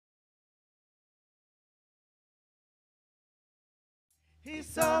He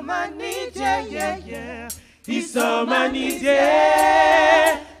saw my need, yeah, yeah, yeah. He saw my need,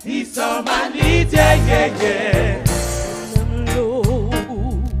 yeah. He saw my need, yeah, yeah, yeah. I'm low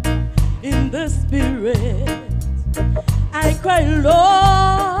in the spirit. I cry,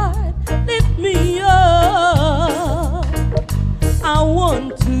 Lord, lift me up. I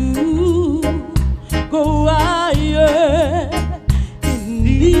want to go higher in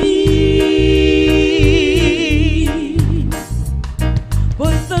thee.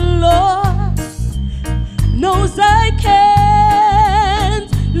 But the Lord knows I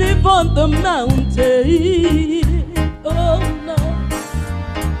can't live on the mountain. Oh no.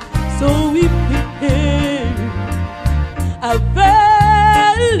 So we prepare a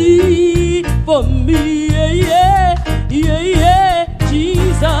valley for me. Yeah, yeah, yeah.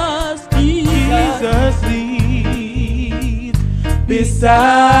 Jesus, Jesus leads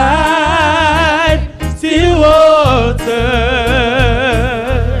beside still water.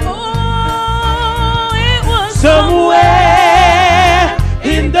 Oh, it was somewhere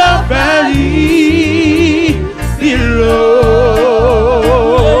in the valley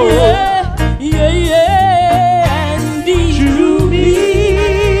below. Yeah, yeah, yeah. And he Drew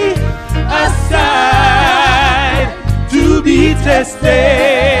me aside to be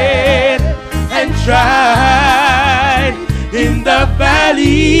tested and tried. In the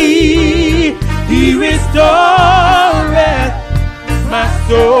valley he restored my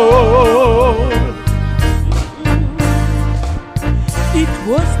soul. It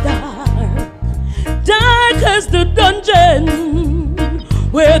was dark, dark as the dungeon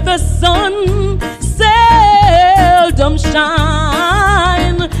where the sun seldom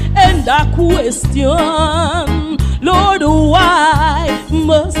shine. And I question, Lord, why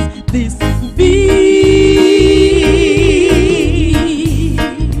must this be?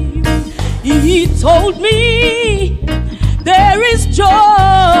 He told me there is joy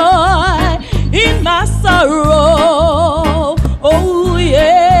in my sorrow. Oh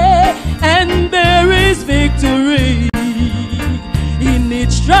yeah, and there is victory in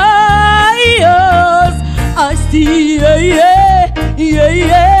its trials. I see, yeah, yeah, yeah,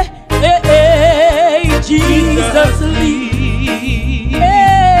 yeah, yeah, yeah. Jesus leads,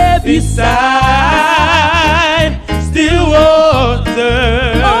 yeah, Beside still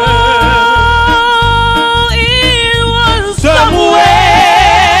water. Oh, it was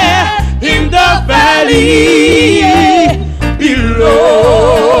somewhere in the valley, yeah,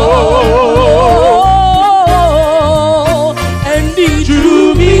 below. And he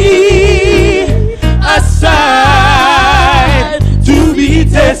Drew me aside to be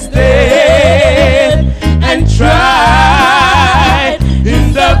tested and tried.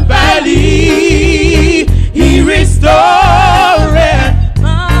 In the valley he restored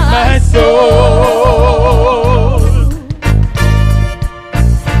my soul.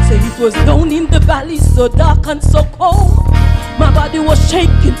 So it was down in the valley, so dark and so cold. My body was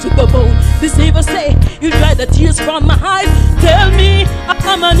shaking to the bone. The Savior say, he'll dry the tears from my eyes. Tell me, I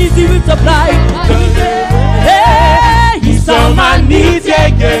come and easy will supply. Hey, He saw my needs, yeah,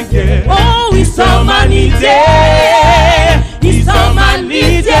 yeah, yeah. oh, He saw my needs, yeah. He saw my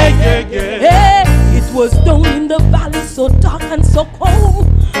needs, yeah, yeah, yeah. Hey, it was down in the valley, so dark and so cold.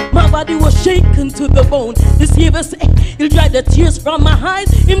 My body was shaken to the bone. The Savior say, he'll dry the tears from my eyes.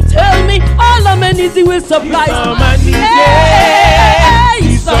 Him tell me, all of my needs he will supply. He saw my needs, yeah.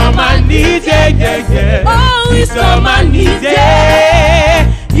 He saw my needs, yeah, yeah, yeah. Oh, He saw my needs, yeah.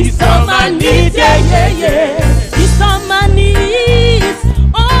 He saw my needs, yeah, yeah, yeah. He saw my needs.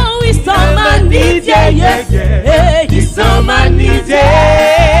 Oh, he saw my needs, yeah, yeah, yeah. Hey, He saw my needs,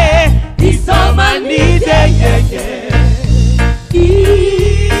 yeah. He saw my needs, yeah, yeah, yeah.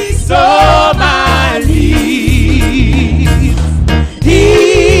 He saw my needs.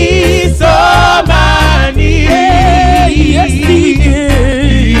 He saw my needs. yes, he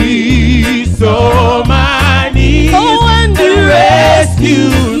did. He saw my needs. Oh, and he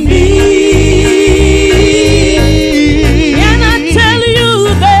rescued me. Can I tell you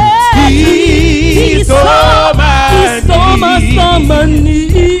that He saw my needs?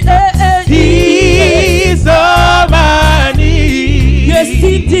 He saw my needs. Yes,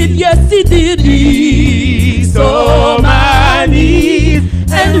 he did. Yes, he did. He saw my needs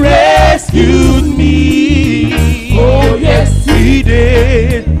and rescued me. Oh yes, he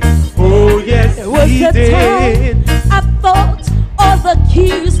did. Oh yes, There was he a did. time I thought all the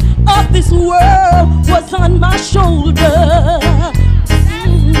keys of this world was on my shoulder.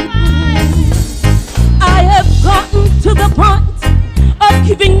 I have gotten to the point of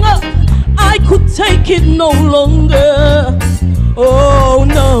giving up. I could take it no longer. Oh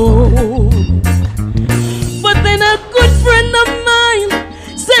no. But then a good friend of mine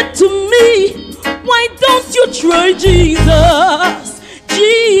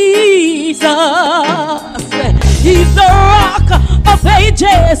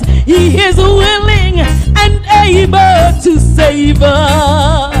He is willing and able to save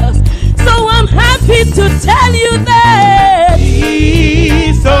us. So I'm happy to tell you that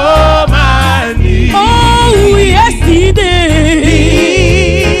He saw my need. oh yes He did.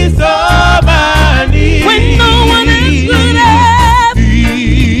 He saw my need. When no one else could have.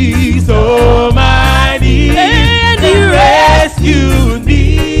 He saw my need. And He rescued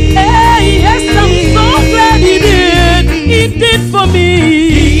me. Hey, yes, I'm so glad He did. He did for me.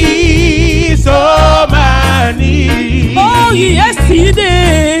 He saw my need. Oh yes He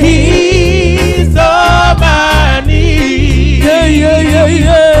did. He saw my need. Yeah, yeah, yeah,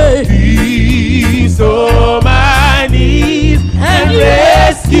 yeah. He saw my need and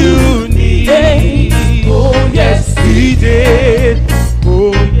rescued me. Hey. Oh yes He did.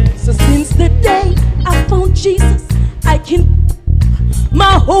 Oh yes. So since the day I found Jesus, I can,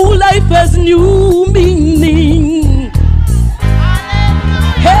 my whole life has new meaning.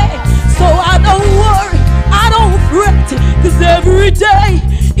 Hey, so I don't worry, I don't fret, 'cause every day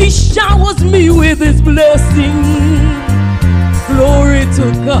He showers me with His blessing. Glory to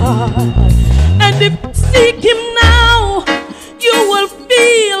God.